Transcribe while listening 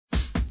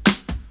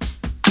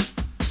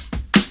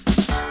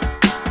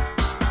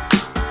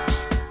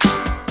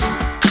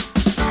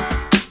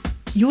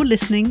You're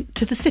listening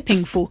to The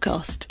Sipping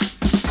Forecast.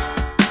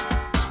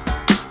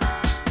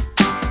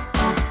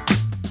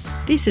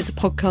 This is a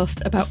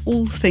podcast about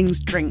all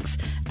things drinks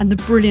and the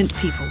brilliant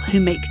people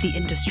who make the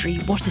industry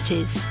what it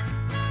is.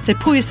 So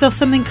pour yourself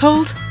something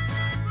cold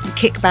and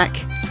kick back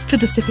for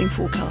The Sipping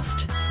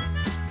Forecast.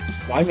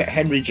 I'm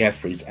Henry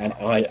Jeffries and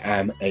I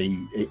am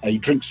a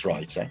drinks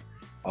writer.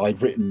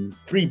 I've written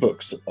 3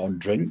 books on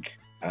drink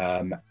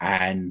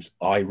and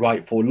I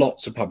write for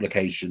lots of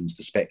publications,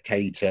 The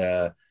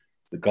Spectator,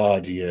 The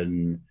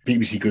Guardian,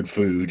 BBC Good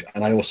Food,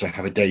 and I also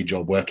have a day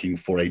job working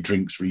for a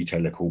drinks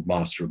retailer called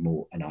Master of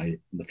Malt, and I'm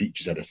the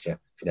features editor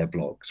for their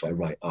blog. So I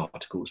write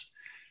articles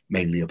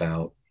mainly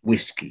about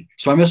whiskey.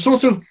 So I'm a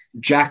sort of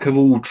jack of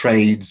all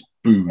trades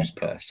booze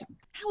person.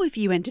 How have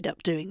you ended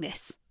up doing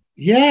this?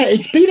 Yeah,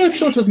 it's been a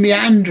sort of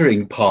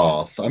meandering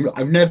path.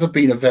 I've never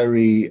been a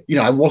very,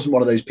 I wasn't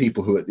one of those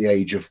people who at the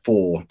age of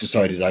 4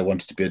 decided I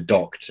wanted to be a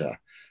doctor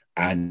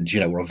and,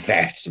 were a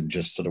vet and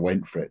just sort of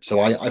went for it. So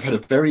I've had a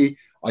very,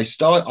 I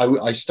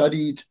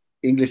studied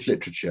English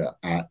literature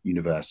at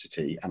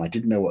university and I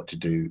didn't know what to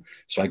do.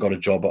 So I got a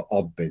job at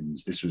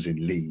Obbins. This was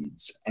in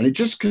Leeds. And it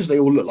just because they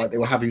all looked like they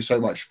were having so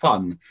much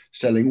fun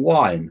selling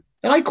wine.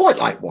 And I quite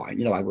like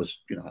wine. I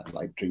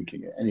like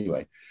drinking it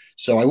anyway.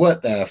 So I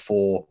worked there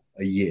for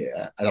a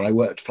year and then I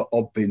worked for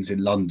Obbins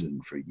in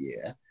London for a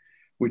year,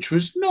 which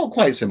was not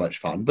quite so much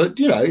fun, but,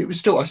 it was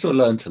still, I still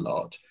learned a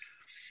lot.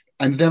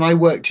 And then I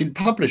worked in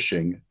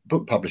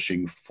book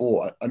publishing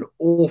for an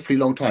awfully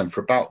long time, for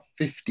about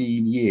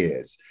 15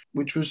 years,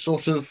 which was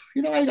sort of,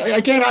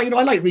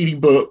 I like reading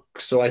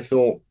books. So I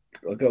thought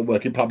I'll go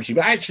work in publishing.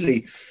 But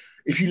actually,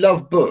 if you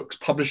love books,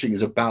 publishing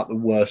is about the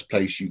worst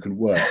place you can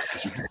work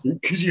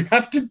because you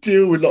have to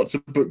deal with lots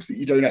of books that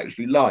you don't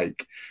actually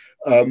like.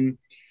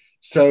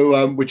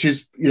 Which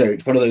is,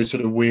 it's one of those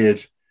sort of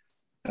weird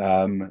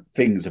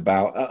things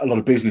about a lot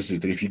of businesses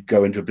that if you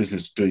go into a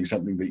business doing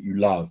something that you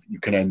love, you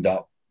can end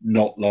up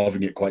not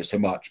loving it quite so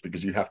much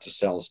because you have to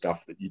sell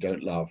stuff that you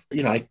don't love.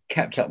 I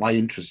kept up my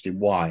interest in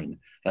wine.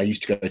 I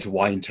used to go to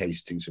wine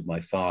tastings with my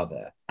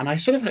father and I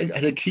sort of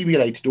had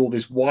accumulated all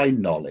this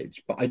wine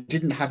knowledge, but I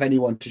didn't have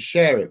anyone to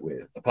share it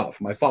with apart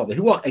from my father,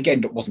 who,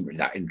 again, wasn't really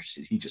that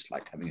interested. He just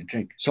liked having a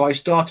drink. So I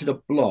started a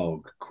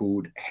blog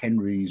called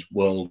Henry's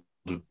World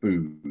of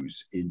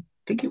Booze in,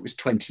 I think it was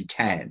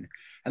 2010,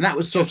 and that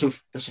was sort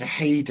of the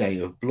heyday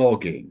of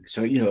blogging.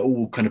 So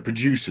all kind of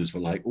producers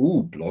were like,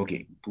 "Oh,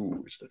 blogging,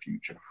 is the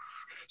future."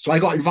 So I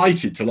got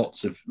invited to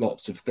lots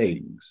of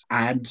things,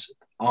 and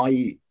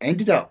I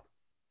ended up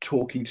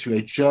talking to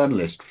a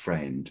journalist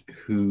friend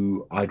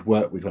who I'd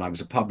worked with when I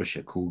was a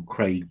publisher called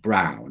Craig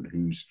Brown,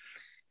 who's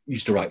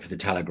used to write for the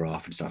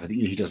Telegraph and stuff. I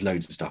think he does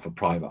loads of stuff for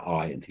Private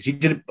Eye and things. He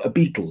did a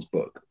Beatles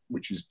book,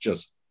 which is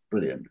just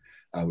brilliant,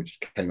 which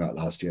came out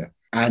last year.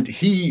 And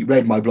he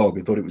read my blog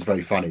and thought it was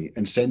very funny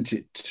and sent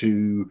it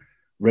to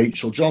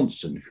Rachel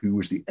Johnson, who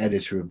was the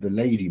editor of The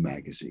Lady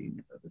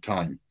magazine at the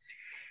time.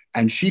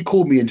 And she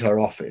called me into her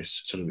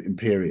office sort of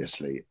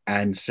imperiously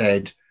and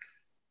said,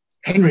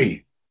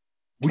 "Henry,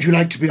 would you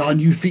like to be our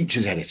new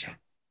features editor?"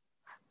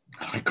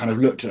 And I kind of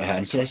looked at her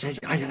and so I said,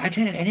 I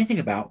don't know anything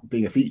about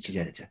being a features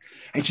editor.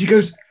 And she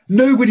goes,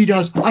 "Nobody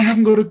does. I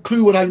haven't got a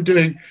clue what I'm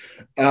doing."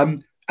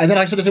 And then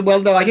I sort of said,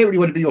 "Well, no, I don't really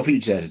want to be your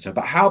features editor,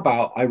 but how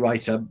about I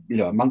write a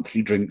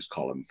monthly drinks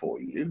column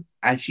for you?"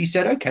 And she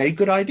said, "Okay,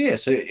 good idea."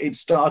 So it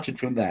started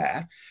from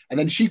there. And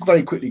then she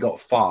very quickly got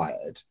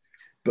fired,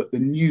 but the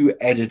new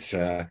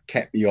editor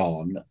kept me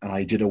on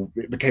and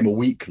it became a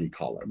weekly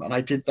column. And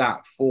I did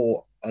that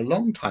for a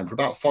long time, for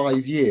about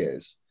 5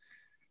 years.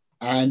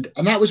 And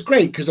that was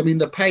great because,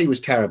 the pay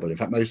was terrible. In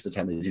fact, most of the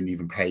time they didn't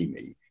even pay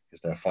me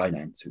because their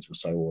finances were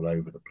so all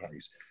over the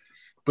place.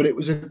 But it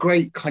was a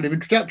great kind of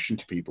introduction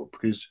to people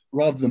because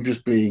rather than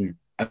just being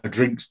a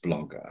drinks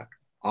blogger,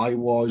 I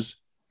was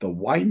the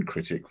wine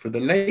critic for The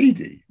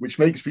Lady, which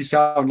makes me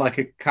sound like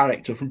a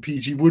character from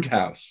P.G.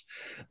 Wodehouse.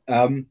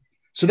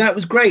 So that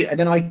was great. And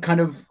then I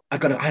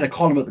had a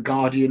column at The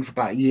Guardian for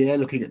about a year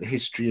looking at the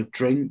history of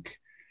drink.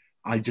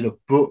 I did a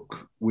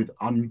book with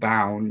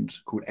Unbound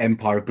called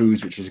Empire of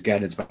Booze, which is,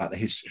 again, it's about the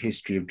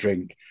history of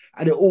drink.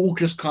 And it all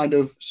just kind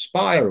of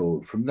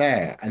spiraled from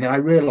there. And then I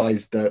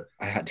realized that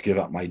I had to give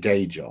up my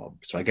day job.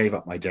 So I gave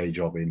up my day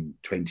job in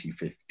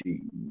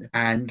 2015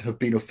 and have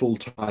been a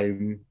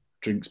full-time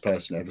drinks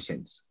person ever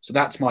since. So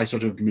that's my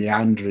sort of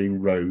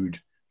meandering road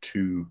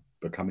to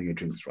becoming a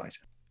drinks writer.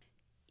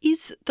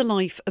 Is the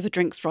life of a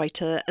drinks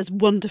writer as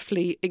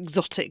wonderfully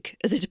exotic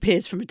as it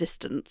appears from a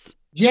distance?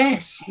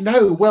 Yes.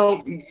 No.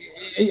 Well,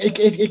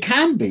 it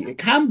can be. It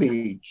can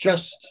be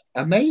just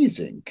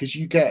amazing because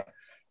you get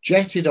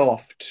jetted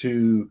off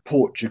to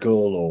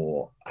Portugal,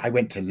 or I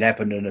went to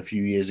Lebanon a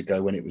few years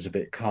ago when it was a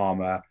bit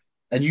calmer.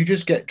 And you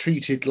just get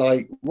treated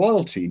like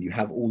royalty, and you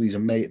have all this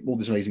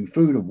amazing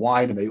food and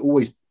wine, and they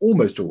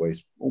almost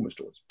always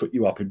put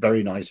you up in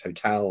very nice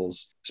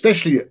hotels.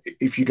 Especially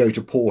if you go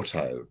to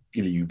Porto,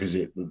 you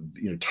visit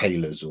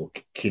Taylor's or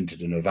Quinta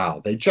de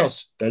Noval.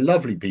 They're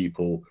lovely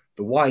people.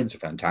 The wines are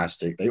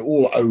fantastic. They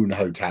all own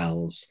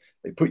hotels.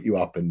 They put you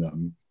up in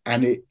them,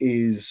 and it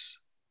is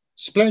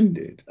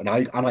splendid. And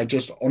I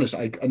just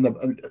honestly,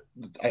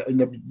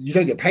 you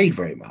don't get paid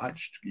very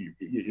much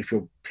if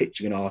you're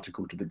pitching an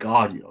article to the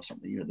Guardian or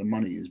something. The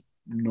money is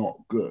not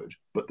good,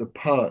 but the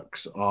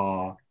perks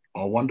are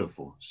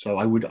wonderful. So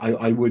I would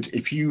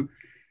if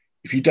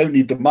you don't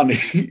need the money,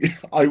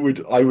 I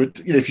would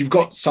if you've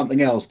got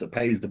something else that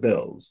pays the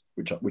bills,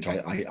 which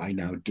I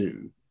now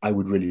do, I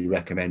would really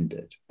recommend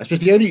it. I suppose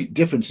the only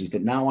difference is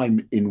that now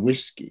I'm in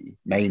whiskey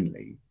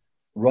mainly.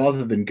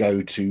 Rather than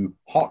go to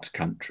hot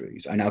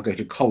countries, I now go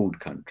to cold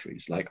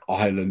countries like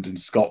Ireland and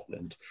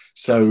Scotland.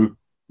 So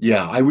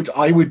yeah, I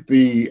would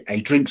be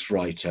a drinks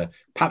writer,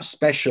 perhaps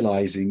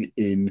specializing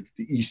in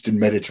the Eastern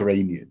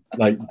Mediterranean,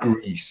 like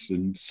Greece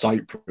and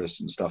Cyprus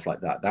and stuff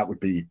like that. That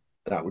would be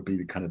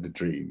the kind of the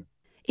dream.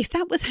 If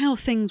that was how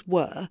things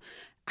were,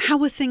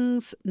 how are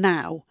things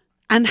now?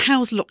 And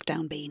how's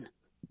lockdown been?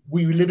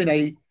 We live in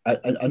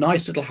a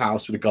nice little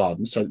house with a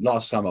garden. So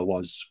last summer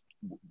was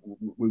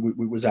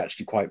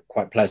actually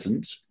quite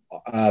pleasant.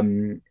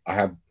 I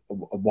have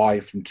a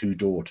wife and two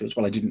daughters.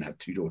 Well, I didn't have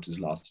two daughters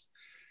last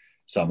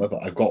summer,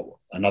 but I've got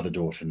another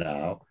daughter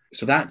now.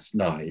 So that's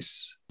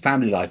nice.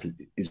 Family life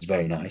is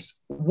very nice.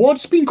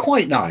 What's been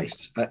quite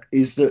nice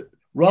is that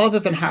rather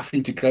than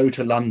having to go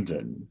to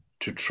London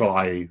to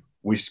try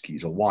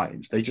whiskies or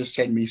wines, they just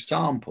send me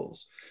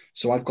samples.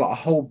 So I've got a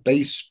whole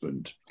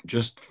basement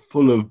just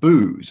full of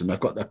booze, and I've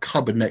got the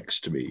cupboard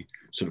next to me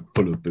sort of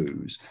full of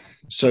booze.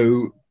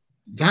 So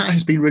that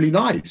has been really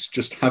nice,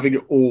 just having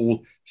it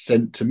all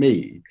sent to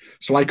me.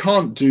 So I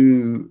can't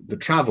do the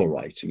travel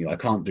writing. I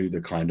can't do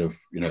the kind of,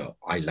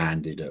 I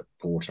landed at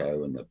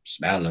Porto and the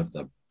smell of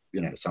the,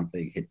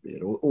 something hit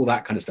me, all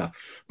that kind of stuff.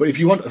 But if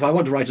I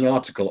want to write an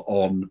article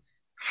on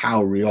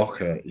how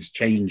Rioja is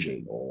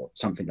changing or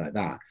something like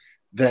that,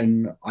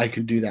 then I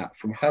can do that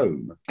from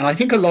home. And I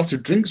think a lot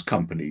of drinks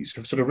companies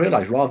have sort of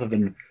realized, rather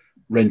than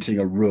renting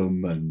a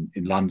room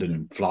in London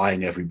and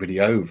flying everybody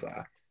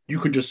over, you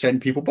can just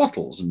send people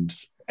bottles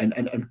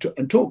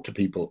and talk to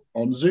people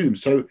on Zoom.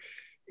 So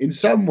in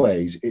some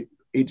ways,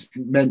 it's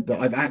meant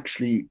that I've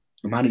actually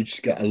managed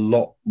to get a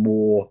lot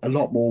more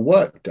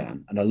work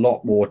done and a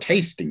lot more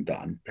tasting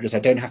done, because I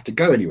don't have to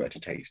go anywhere to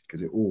taste,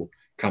 because it all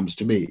comes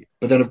to me.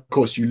 But then, of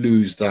course, you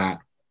lose that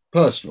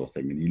personal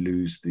thing, and you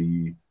lose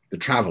the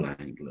travel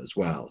angle as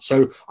well.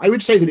 So I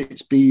would say that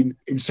it's been,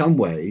 in some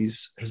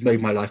ways, has made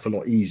my life a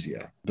lot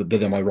easier. But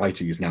then my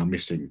writing is now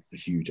missing a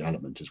huge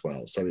element as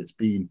well. So it's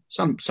been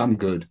some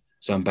good,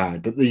 some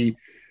bad. But the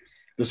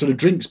sort of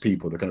drinks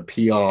people, the kind of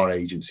PR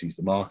agencies,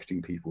 the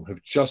marketing people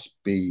have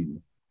just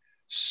been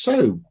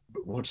so,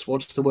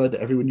 what's the word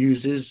that everyone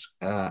uses?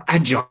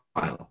 Agile.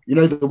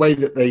 The way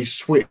that they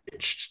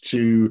switched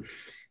to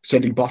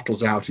sending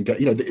bottles out and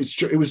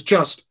it was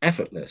just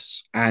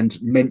effortless,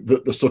 and meant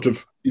that the sort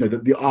of,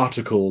 that the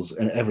articles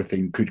and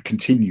everything could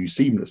continue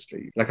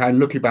seamlessly. Like, I'm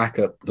looking back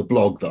at the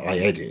blog that I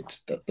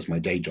edit, that's my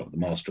day job, the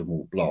Master of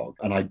Malt blog,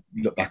 and I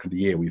look back at the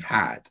year we've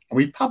had, and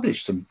we've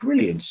published some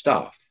brilliant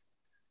stuff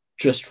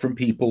just from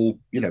people,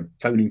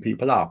 phoning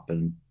people up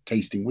and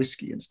tasting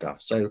whiskey and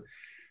stuff. So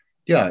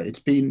yeah, it's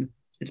been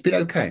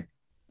okay.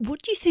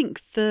 What do you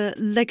think the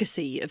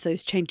legacy of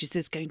those changes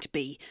is going to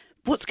be?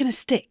 What's going to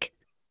stick?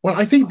 Well,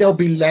 I think there'll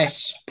be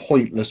less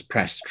pointless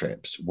press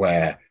trips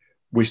where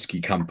whiskey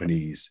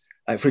companies,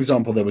 for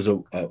example, there was a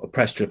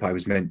press trip I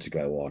was meant to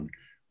go on,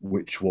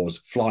 which was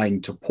flying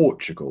to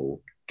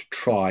Portugal to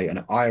try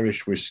an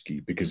Irish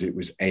whiskey because it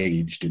was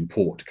aged in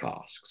port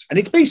casks. And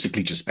it's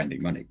basically just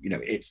spending money.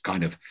 It's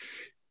kind of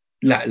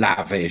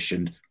lavish,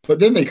 but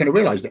then they kind of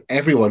realized that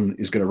everyone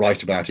is going to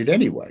write about it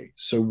anyway.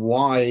 So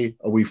why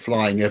are we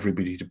flying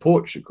everybody to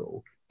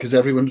Portugal? Because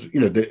everyone's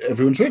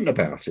written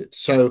about it.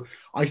 So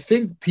I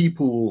think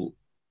people,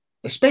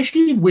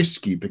 especially in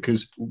whiskey,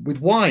 because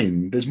with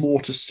wine, there's more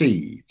to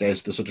see.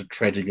 There's the sort of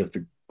treading of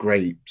the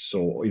grapes,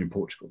 or in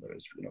Portugal,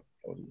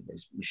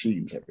 there's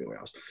machines everywhere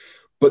else.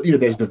 But,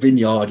 there's the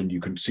vineyard, and you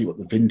can see what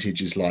the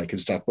vintage is like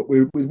and stuff. But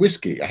with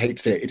whiskey, I hate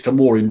to say it, it's a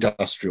more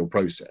industrial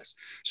process.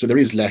 So there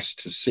is less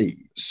to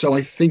see. So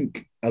I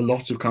think a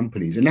lot of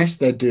companies, unless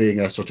they're doing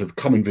a sort of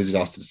come and visit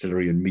our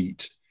distillery and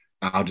meet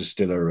our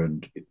distiller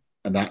and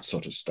that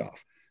sort of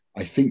stuff,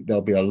 I think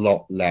there'll be a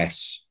lot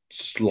less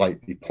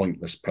slightly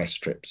pointless press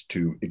trips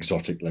to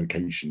exotic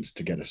locations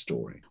to get a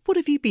story. What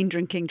have you been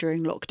drinking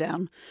during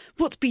lockdown?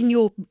 What's been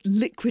your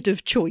liquid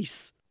of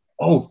choice?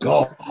 Oh,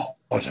 God.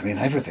 I mean,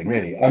 everything,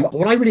 really.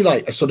 What I really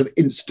like are sort of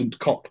instant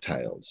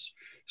cocktails.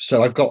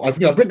 So I've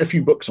written a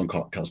few books on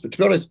cocktails, but to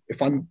be honest,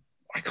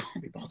 I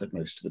can't be bothered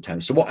most of the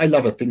time. So what I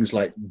love are things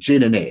like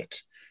gin and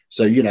it.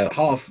 So,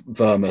 half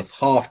vermouth,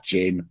 half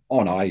gin,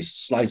 on ice,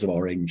 slice of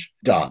orange,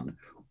 done.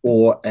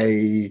 Or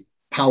a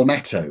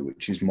Palmetto,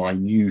 which is my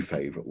new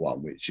favourite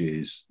one, which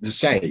is the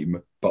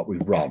same but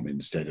with rum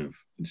instead of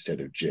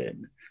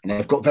gin. And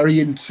I've got very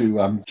into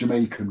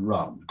Jamaican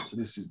rum. So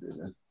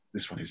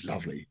this one is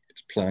lovely.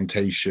 It's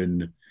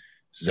Plantation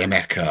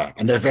Zemeckis,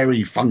 and they're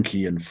very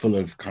funky and full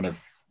of kind of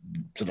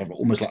sort of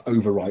almost like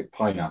overripe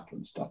pineapple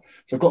and stuff.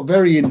 So I've got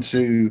very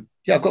into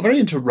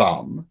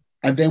rum.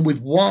 And then with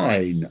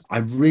wine,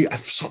 I've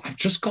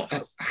just got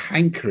a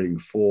hankering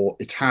for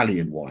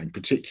Italian wine,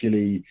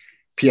 particularly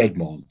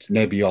Piedmont,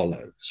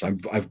 Nebbiolo. So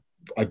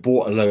I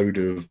bought a load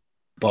of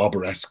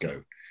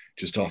Barbaresco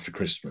just after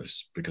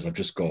Christmas because I've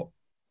just got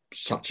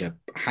such a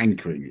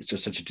hankering. It's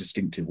just such a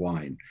distinctive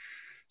wine.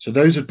 So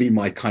those would be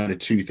my kind of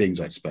two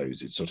things, I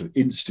suppose. It's sort of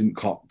instant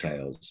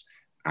cocktails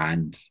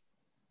and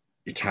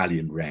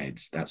Italian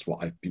reds. That's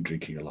what I've been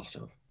drinking a lot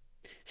of.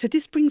 So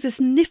this brings us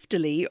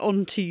niftily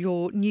onto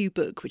your new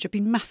book, which I've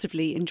been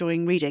massively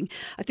enjoying reading.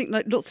 I think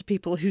like lots of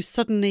people who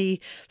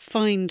suddenly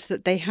find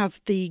that they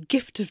have the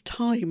gift of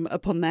time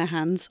upon their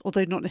hands,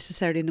 although not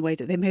necessarily in the way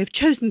that they may have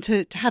chosen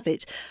to have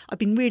it. I've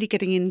been really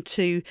getting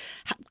into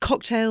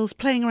cocktails,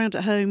 playing around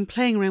at home,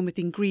 playing around with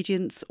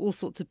ingredients, all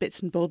sorts of bits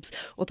and bobs,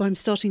 although I'm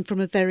starting from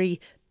a very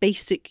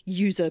basic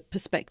user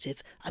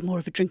perspective. I'm more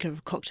of a drinker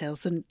of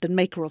cocktails than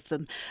maker of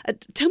them.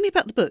 Tell me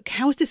about the book.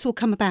 How has this all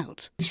come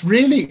about? It's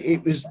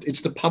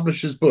the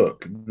publisher's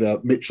book, the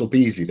Mitchell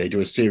Beasley. They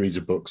do a series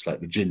of books like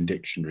the Gin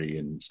Dictionary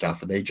and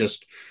stuff, and they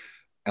just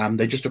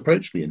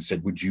approached me and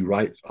said, "Would you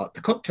write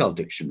the cocktail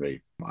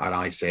dictionary?" And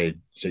I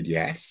said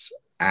yes.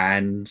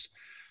 And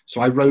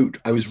so I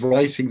was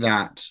writing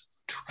that.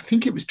 I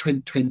think it was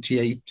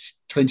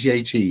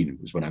 2018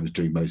 was when I was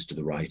doing most of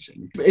the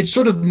writing. It's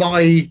sort of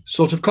my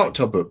sort of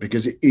cocktail book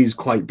because it is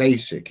quite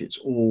basic. It's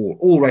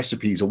all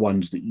recipes are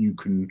ones that you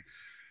can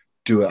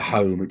do at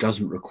home. It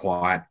doesn't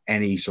require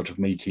any sort of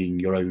making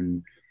your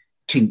own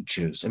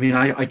tinctures. I mean,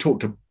 I talk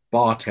to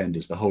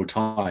bartenders the whole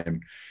time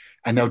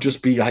and they'll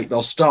just be like,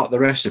 they'll start the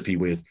recipe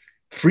with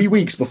 3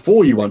 weeks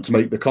before you want to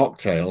make the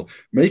cocktail,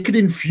 make an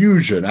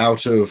infusion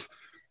out of,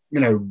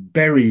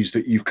 berries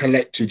that you've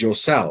collected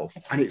yourself.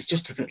 And it's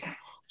just a bit like,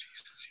 oh,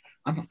 Jesus,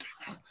 I'm not doing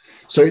that.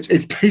 So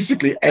it's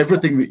basically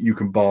everything that you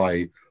can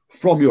buy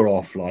from your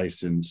off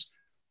license,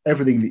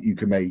 everything that you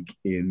can make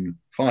in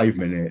 5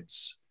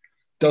 minutes,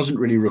 doesn't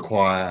really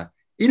require,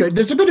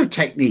 there's a bit of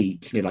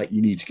technique, like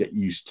you need to get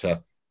used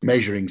to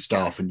measuring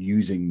stuff and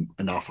using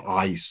enough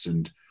ice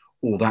and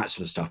all that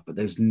sort of stuff. But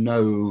there's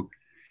no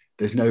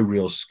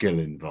real skill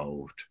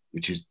involved,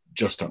 which is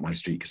just up my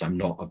street because I'm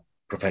not a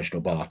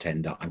professional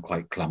bartender. I'm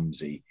quite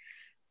clumsy.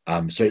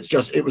 So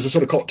it was a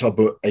sort of cocktail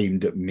book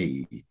aimed at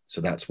me.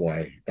 So that's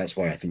why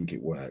I think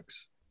it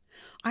works.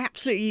 I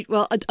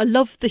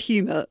love the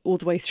humour all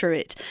the way through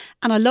it.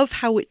 And I love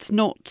how it's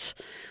not,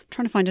 I'm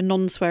trying to find a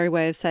non-sweary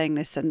way of saying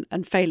this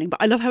and failing, but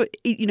I love how,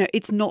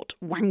 it's not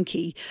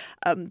wanky.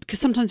 Because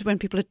sometimes when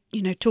people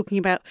are, talking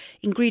about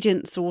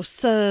ingredients or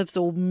serves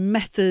or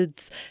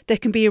methods, there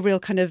can be a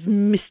real kind of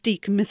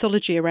mystique and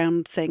mythology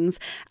around things.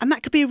 And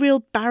that could be a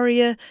real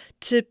barrier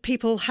to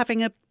people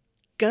having a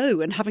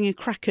go and having a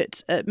crack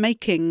at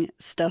making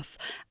stuff.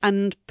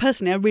 And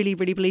personally, I really,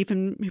 really believe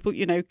in people,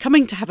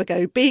 coming to have a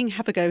go, being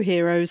have a go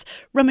heroes,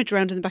 rummage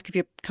around in the back of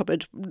your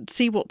cupboard,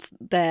 see what's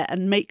there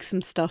and make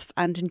some stuff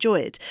and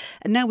enjoy it.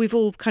 And now we've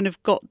all kind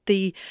of got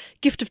the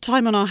gift of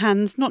time on our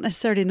hands, not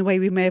necessarily in the way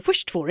we may have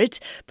wished for it,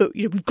 but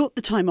we've got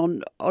the time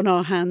on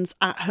our hands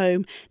at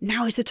home.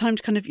 Now is the time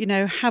to kind of,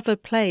 have a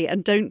play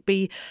and don't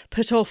be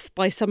put off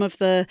by some of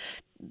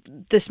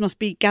this must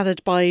be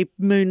gathered by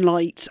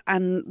moonlight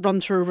and run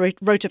through a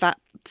rotovat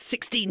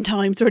 16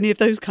 times or any of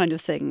those kind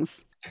of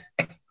things.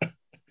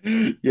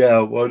 Yeah,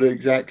 well,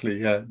 exactly.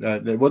 Yeah,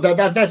 no. Well,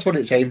 that's what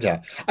it's aimed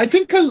at. I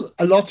think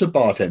a lot of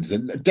bartenders,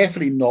 and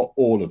definitely not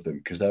all of them,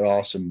 because there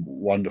are some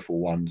wonderful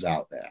ones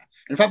out there.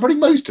 In fact, probably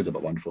most of them are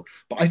wonderful.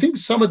 But I think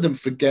some of them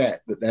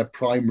forget that their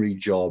primary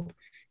job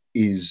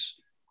is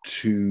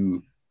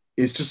to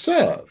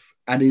serve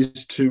and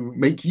is to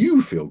make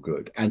you feel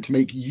good and to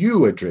make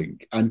you a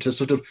drink and to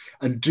sort of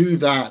and do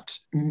that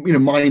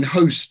mine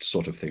host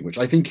sort of thing, which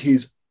I think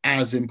is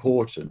as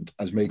important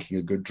as making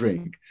a good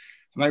drink.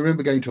 And I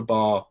remember going to a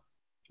bar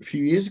a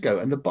few years ago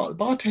and the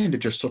bartender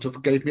just sort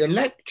of gave me a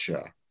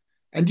lecture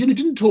and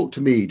didn't talk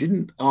to me,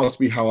 didn't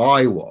ask me how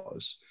I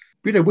was,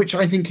 which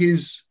I think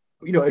is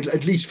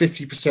at least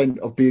 50%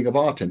 of being a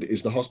bartender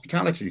is the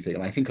hospitality thing.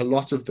 And I think a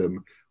lot of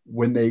them,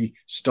 when they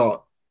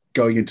start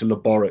going into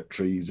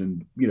laboratories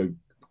and,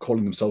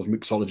 calling themselves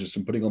mixologists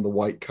and putting on the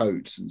white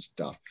coats and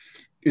stuff,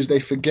 is they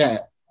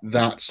forget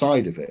that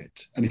side of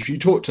it. And if you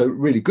talk to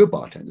really good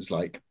bartenders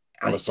like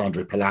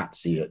Alessandro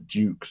Palazzi at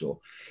Duke's or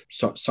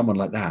someone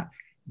like that,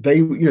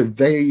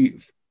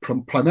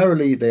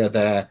 primarily they are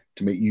there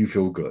to make you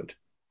feel good.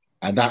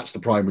 And that's the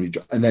primary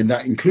job. And then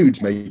that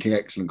includes making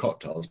excellent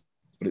cocktails,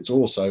 but it's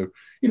also,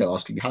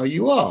 asking how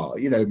you are,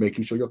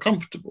 making sure you're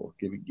comfortable,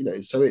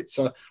 so it's,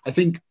 I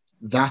think,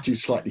 that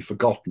is slightly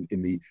forgotten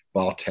in the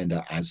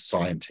bartender as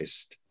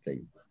scientist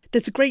thing.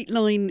 There's a great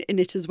line in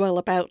it as well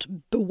about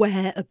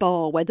beware a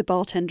bar where the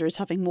bartender is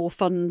having more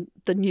fun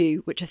than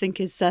you, which I think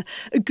is a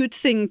good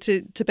thing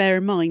to bear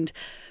in mind.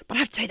 But I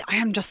have to say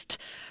that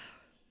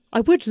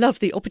I would love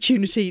the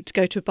opportunity to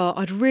go to a bar.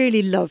 I'd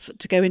really love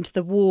to go into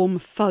the warm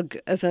fug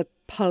of a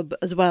pub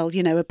as well,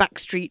 a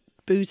backstreet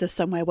boozer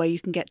somewhere where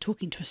you can get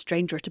talking to a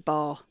stranger at a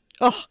bar.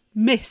 Oh,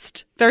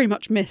 missed. Very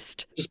much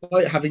missed.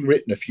 Despite having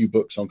written a few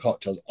books on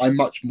cocktails, I'm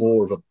much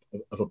more of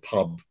a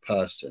pub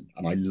person,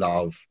 and I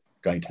love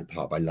going to the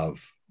pub. I love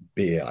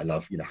beer. I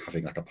love,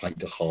 having like a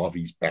pint of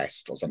Harvey's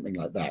Best or something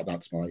like that.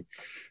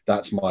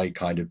 That's my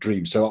kind of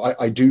dream. So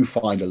I do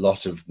find a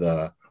lot of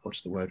the,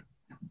 what's the word,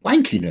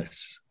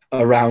 wankiness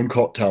around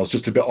cocktails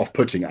just a bit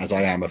off-putting, as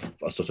I am a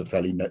sort of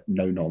fairly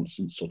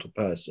no-nonsense sort of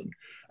person.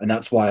 And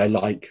that's why I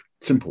like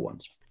simple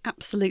ones.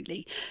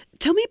 Absolutely.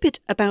 Tell me a bit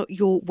about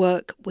your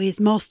work with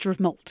Master of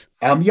Malt.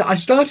 I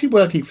started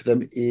working for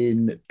them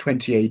in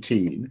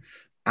 2018,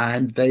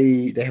 and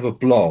they have a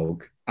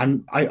blog,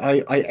 and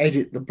I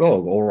edit the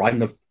blog, or I'm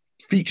the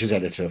features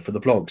editor for the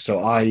blog.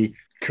 So I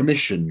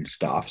commission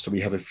stuff. So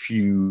we have a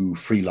few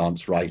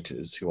freelance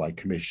writers who I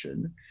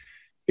commission.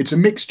 It's a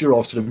mixture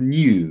of sort of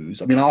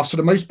news. I mean, our sort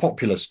of most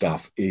popular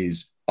stuff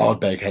is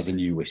Ardbeg has a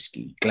new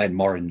whiskey,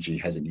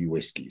 Glenmorangie has a new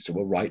whiskey. So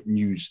we'll write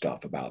news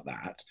stuff about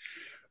that.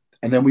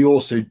 And then we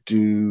also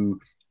do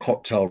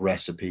cocktail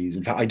recipes.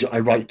 In fact,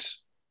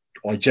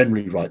 I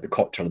generally write the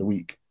cocktail of the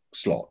week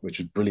slot, which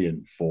is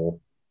brilliant for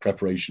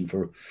preparation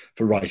for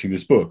writing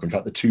this book. In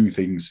fact, the two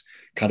things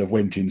kind of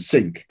went in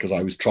sync, because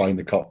I was trying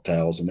the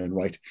cocktails and then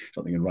writing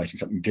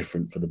something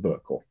different for the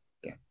book, or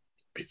a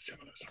bit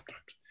similar sometimes.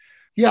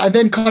 Yeah, and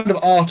then kind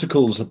of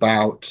articles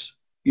about,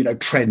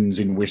 trends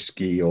in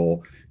whiskey,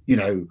 or,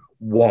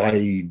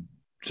 why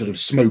sort of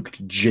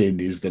smoked gin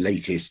is the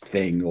latest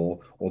thing, or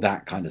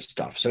that kind of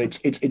stuff. So it's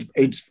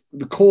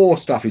the core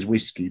stuff is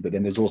whiskey, but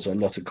then there's also a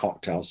lot of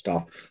cocktail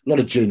stuff, a lot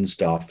of gin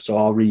stuff. So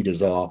our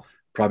readers are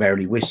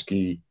primarily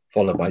whiskey,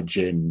 followed by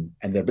gin,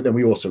 but then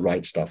we also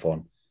write stuff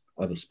on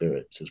other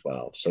spirits as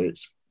well. So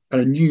it's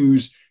kind of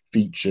news,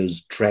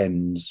 features,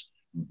 trends,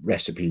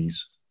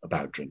 recipes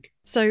about drink.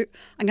 So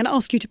I'm going to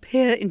ask you to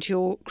peer into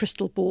your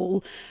crystal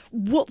ball.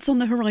 What's on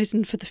the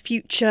horizon for the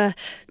future?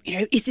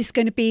 Is this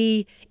going to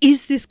be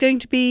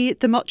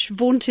the much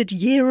vaunted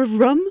year of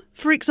rum,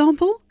 for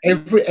example?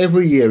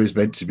 Every year is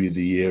meant to be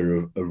the year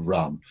of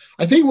rum.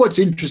 I think what's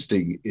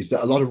interesting is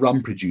that a lot of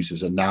rum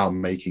producers are now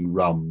making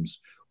rums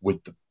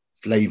with the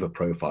flavor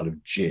profile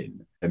of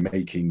gin. They're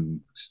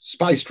making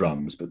spiced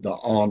rums, but that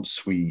aren't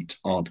sweet,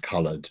 aren't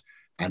colored,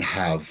 and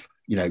have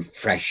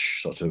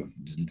fresh sort of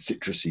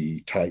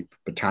citrusy type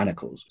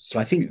botanicals. So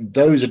I think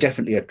those are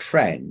definitely a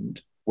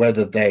trend.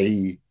 Whether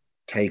they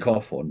take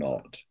off or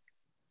not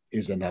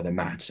is another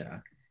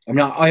matter. I mean,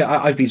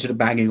 I've been sort of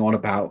banging on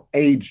about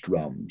aged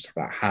rums,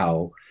 about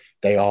how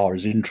they are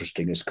as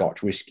interesting as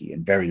Scotch whiskey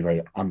and very,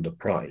 very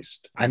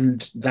underpriced.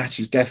 And that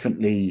is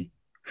definitely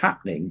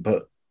happening,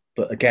 but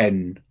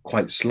again,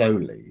 quite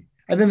slowly.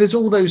 And then there's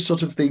all those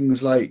sort of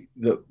things like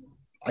that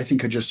I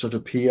think are just sort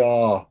of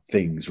PR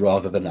things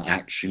rather than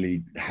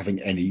actually having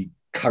any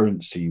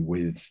currency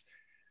with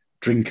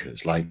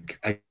drinkers. Like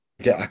I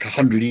get like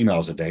 100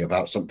 emails a day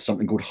about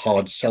something called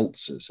hard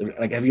seltzers.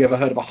 Like, have you ever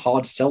heard of a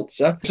hard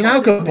seltzer? It's an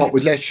alcohol pot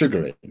with less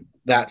sugar in.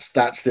 That's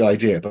the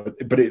idea.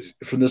 But it's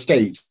from the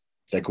States,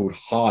 they're called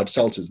hard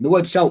seltzers. And the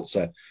word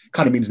seltzer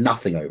kind of means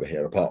nothing over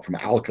here apart from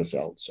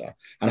Alka-Seltzer.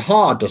 And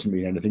hard doesn't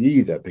mean anything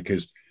either,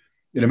 because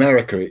in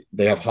America,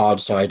 they have hard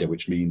cider,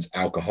 which means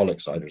alcoholic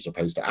cider as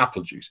opposed to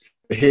apple juice.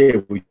 But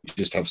here we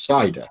just have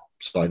cider.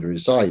 Cider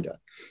is cider.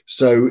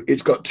 So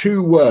it's got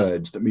two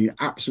words that mean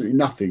absolutely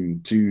nothing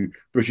to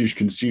British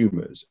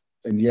consumers.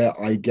 And yet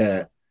I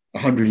get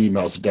 100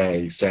 emails a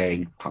day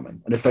saying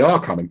coming. And if they are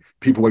coming,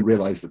 people won't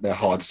realize that they're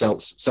hard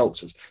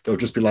seltzers. They'll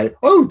just be like,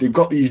 oh, they've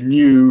got these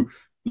new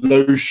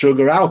low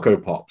sugar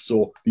alco pops,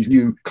 or these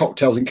new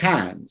cocktails in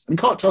cans. And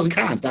cocktails in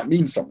cans, that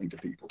means something to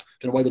people.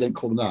 Don't know why they don't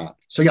call them that.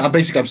 So yeah,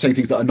 I'm saying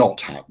things that are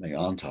not happening,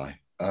 aren't I?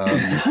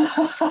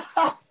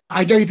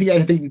 I don't think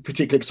anything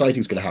particularly exciting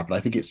is going to happen. I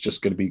think it's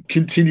just going to be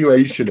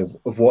continuation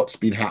of what's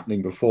been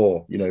happening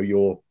before.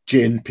 Your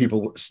gin,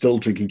 people still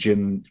drinking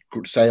gin,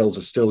 sales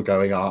are still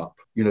going up.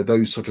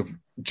 Those sort of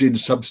gin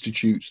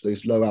substitutes,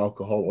 those low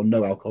alcohol or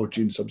no alcohol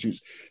gin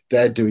substitutes,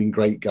 they're doing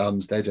great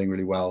guns. They're doing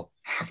really well.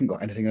 I haven't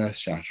got anything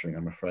earth-shattering,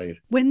 I'm afraid.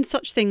 When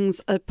such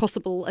things are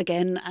possible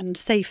again and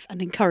safe and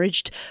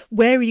encouraged,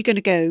 where are you going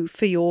to go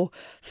for your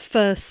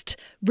first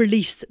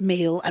release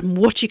meal, and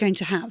what are you going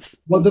to have?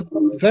 Well, the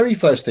very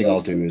first thing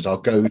I'll do is I'll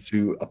go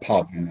to a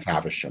pub in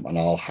Faversham and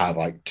I'll have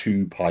like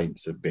 2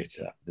 pints of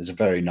bitter. There's a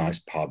very nice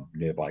pub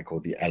nearby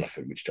called The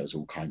Elephant, which does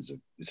all kinds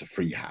of, it's a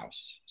free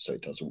house, so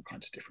it does all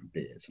kinds of different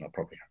beers, and I'll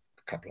probably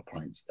have a couple of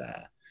pints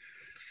there.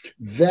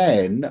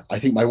 Then I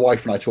think my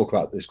wife and I talk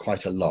about this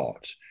quite a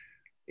lot.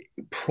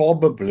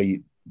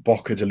 Probably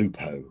Bocca di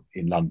Lupo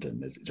in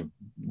London. It's a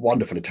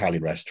wonderful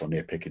Italian restaurant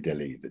near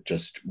Piccadilly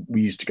that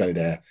we used to go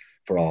there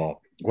for our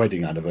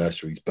wedding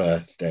anniversaries,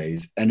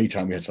 birthdays.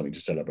 Anytime we had something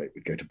to celebrate,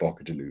 we'd go to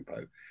Bocca di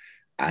Lupo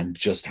and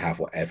just have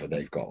whatever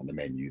they've got on the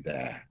menu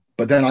there.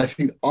 But then I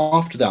think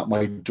after that,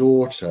 my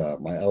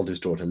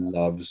eldest daughter,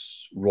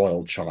 loves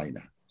Royal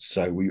China.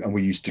 So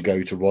we used to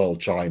go to Royal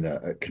China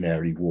at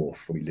Canary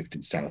Wharf when we lived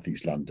in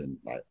southeast London,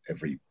 like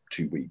every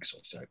 2 weeks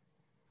or so.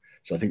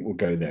 So I think we'll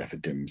go there for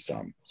dim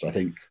sum. So I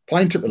think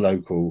pint at the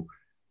local,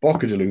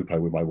 Bocca di Lupo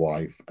with my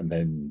wife, and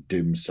then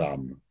dim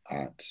sum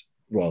at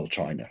Royal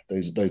China.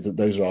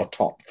 Those are our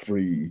top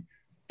 3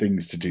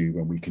 things to do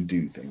when we can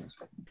do things.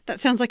 That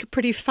sounds like a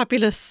pretty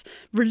fabulous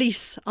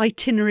release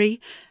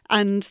itinerary.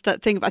 And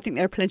that thing, I think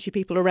there are plenty of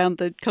people around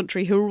the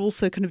country who are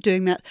also kind of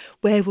doing that.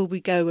 Where will we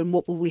go and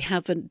what will we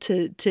have and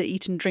to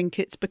eat and drink?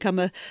 It's become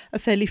a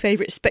fairly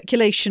favourite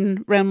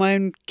speculation around my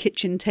own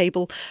kitchen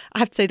table. I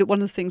have to say that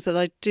one of the things that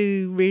I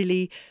do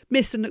really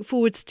miss and look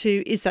forwards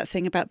to is that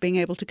thing about being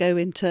able to go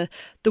into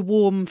the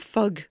warm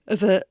fug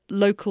of a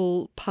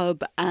local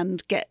pub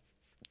and get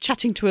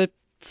chatting to a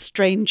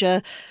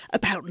stranger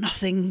about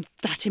nothing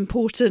that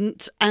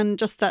important, and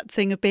just that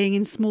thing of being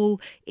in small,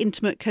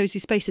 intimate, cosy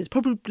spaces,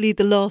 probably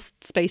the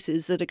last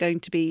spaces that are going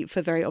to be,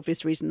 for very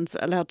obvious reasons,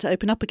 allowed to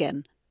open up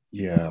again.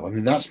 Yeah, I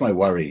mean, that's my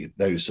worry,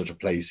 those sort of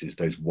places,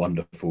 those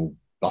wonderful,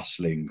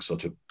 bustling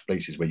sort of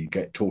places where you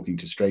get talking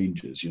to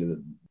strangers,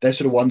 they're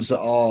sort of ones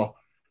that are,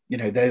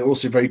 they're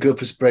also very good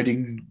for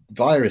spreading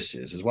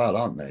viruses as well,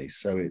 aren't they?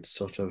 So it's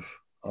sort of,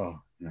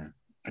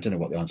 I don't know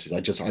what the answer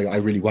is. I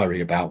really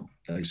worry about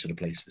those sort of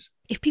places.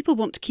 If people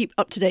want to keep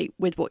up to date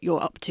with what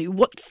you're up to,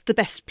 what's the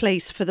best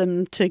place for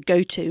them to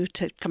go to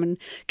come and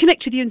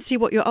connect with you and see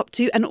what you're up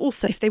to? And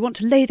also, if they want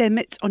to lay their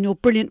mitts on your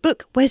brilliant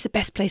book, where's the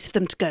best place for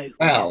them to go?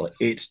 Well,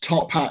 it's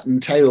Top Hat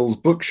and Tails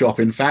bookshop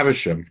in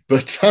Faversham,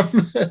 but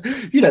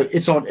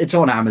it's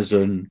on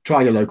Amazon.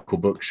 Try your local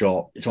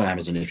bookshop. It's on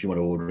Amazon if you want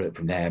to order it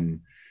from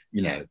them.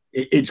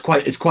 It's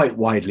quite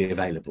widely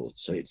available.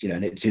 So it's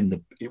and it's in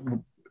the.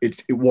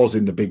 It was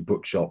in the big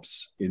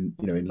bookshops in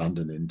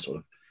London, in sort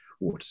of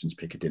Waterston's,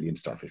 Piccadilly and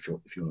stuff, if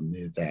you're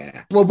near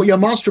there. Well, but yeah,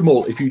 Master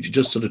Malt, if you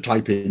just sort of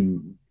type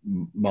in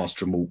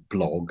Master Malt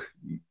blog,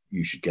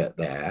 you should get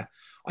there.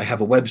 I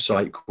have a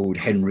website called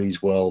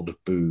Henry's World of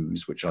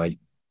Booze, which I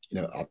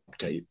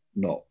update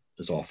not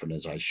as often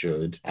as I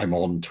should. I'm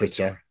on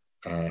Twitter,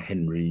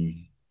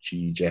 Henry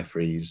G.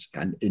 Jeffries,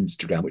 and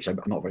Instagram, which I'm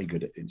not very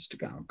good at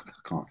Instagram.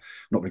 I'm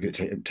not very good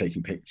at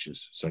taking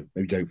pictures, so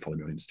maybe don't follow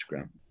me on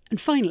Instagram. And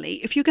finally,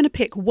 if you're going to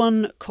pick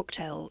one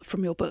cocktail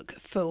from your book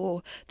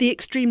for the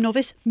extreme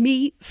novice,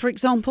 me, for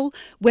example,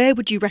 where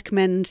would you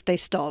recommend they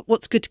start?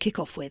 What's good to kick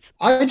off with?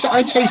 I'd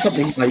say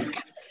something like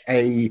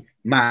a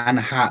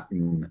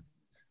Manhattan,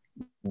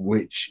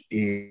 which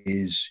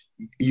is,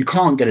 you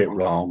can't get it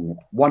wrong.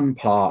 1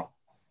 part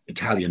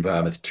Italian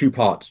vermouth, 2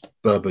 parts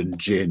bourbon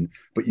gin,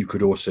 but you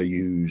could also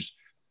use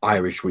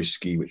Irish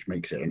whiskey, which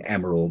makes it an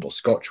Emerald, or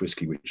Scotch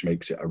whiskey, which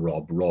makes it a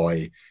Rob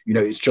Roy.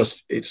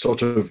 It's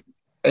sort of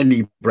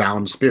any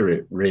brown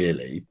spirit,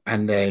 really,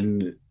 and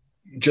then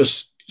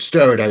just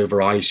stir it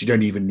over ice. You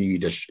don't even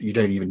need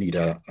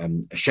a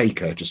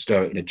shaker. Just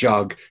stir it in a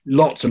jug.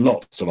 Lots and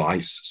lots of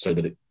ice so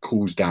that it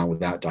cools down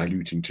without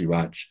diluting too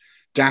much.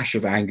 Dash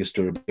of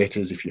Angostura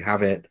bitters if you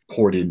have it.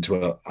 Pour it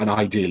into an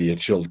ideally a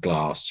chilled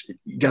glass.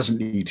 It doesn't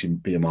need to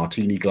be a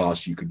martini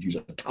glass. You could use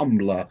a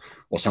tumbler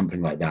or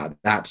something like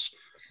that.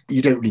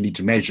 You don't really need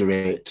to measure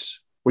it.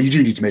 Well, you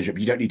do need to measure it,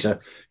 but you don't need to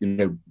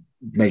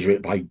measure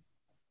it by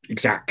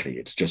exactly.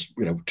 It's just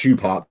 2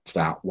 parts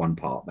that, 1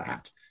 part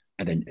that,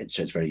 and then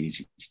so it's very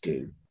easy to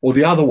do. Or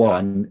the other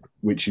one,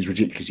 which is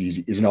ridiculously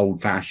easy, is an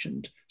old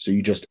fashioned. So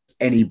you just,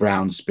 any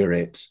brown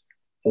spirit,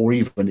 or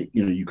even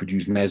you could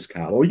use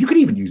mezcal, or you could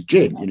even use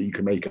gin. You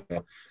can make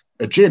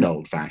a gin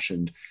old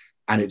fashioned,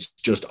 and it's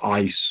just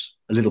ice,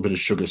 a little bit of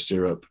sugar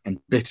syrup, and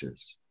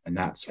bitters, and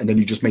then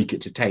you just make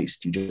it to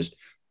taste. You just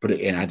put it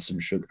in, add some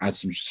sugar, add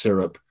some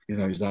syrup.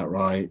 Is that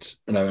right?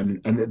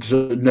 And there's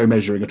no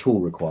measuring at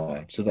all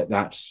required. So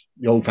that's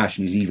the old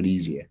fashioned is even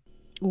easier.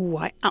 Oh,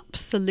 I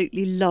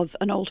absolutely love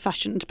an old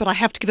fashioned, but I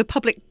have to give a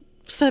public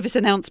service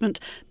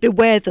announcement.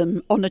 Beware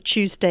them on a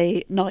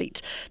Tuesday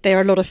night. They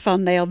are a lot of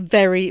fun. They are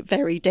very,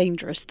 very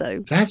dangerous,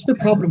 though. That's the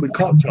problem with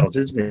cocktails,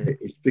 isn't it?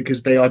 It's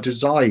because they are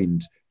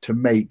designed to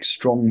make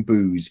strong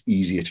booze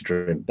easier to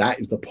drink.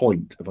 That is the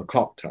point of a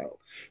cocktail.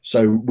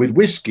 So with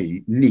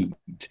whiskey, neat,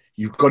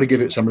 you've got to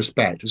give it some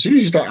respect. As soon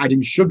as you start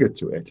adding sugar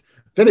to it,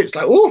 then it's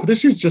like, oh,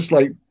 this is just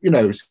like,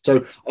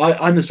 So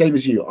I'm the same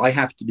as you. I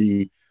have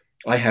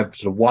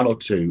sort of 1 or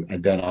 2,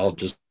 and then I'll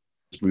just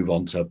move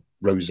on to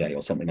rosé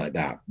or something like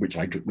that, which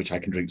I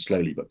can drink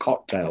slowly. But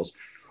cocktails,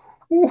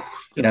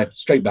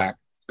 straight back,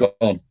 go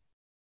on.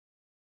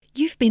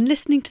 You've been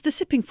listening to The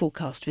Sipping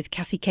Forecast with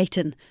Cathy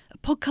Caton, a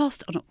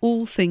podcast on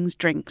all things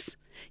drinks.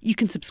 You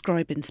can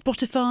subscribe in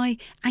Spotify,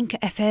 Anchor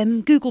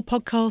FM, Google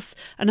Podcasts,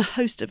 and a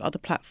host of other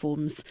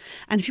platforms.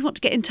 And if you want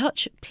to get in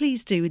touch,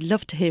 please do. We'd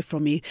love to hear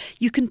from you.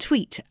 You can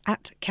tweet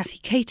at Cathy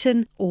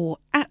Caton or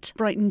at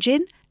Brighton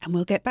Gin, and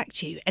we'll get back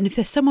to you. And if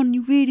there's someone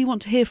you really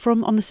want to hear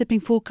from on The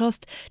Sipping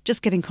Forecast,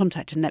 just get in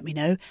contact and let me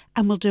know,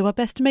 and we'll do our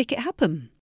best to make it happen.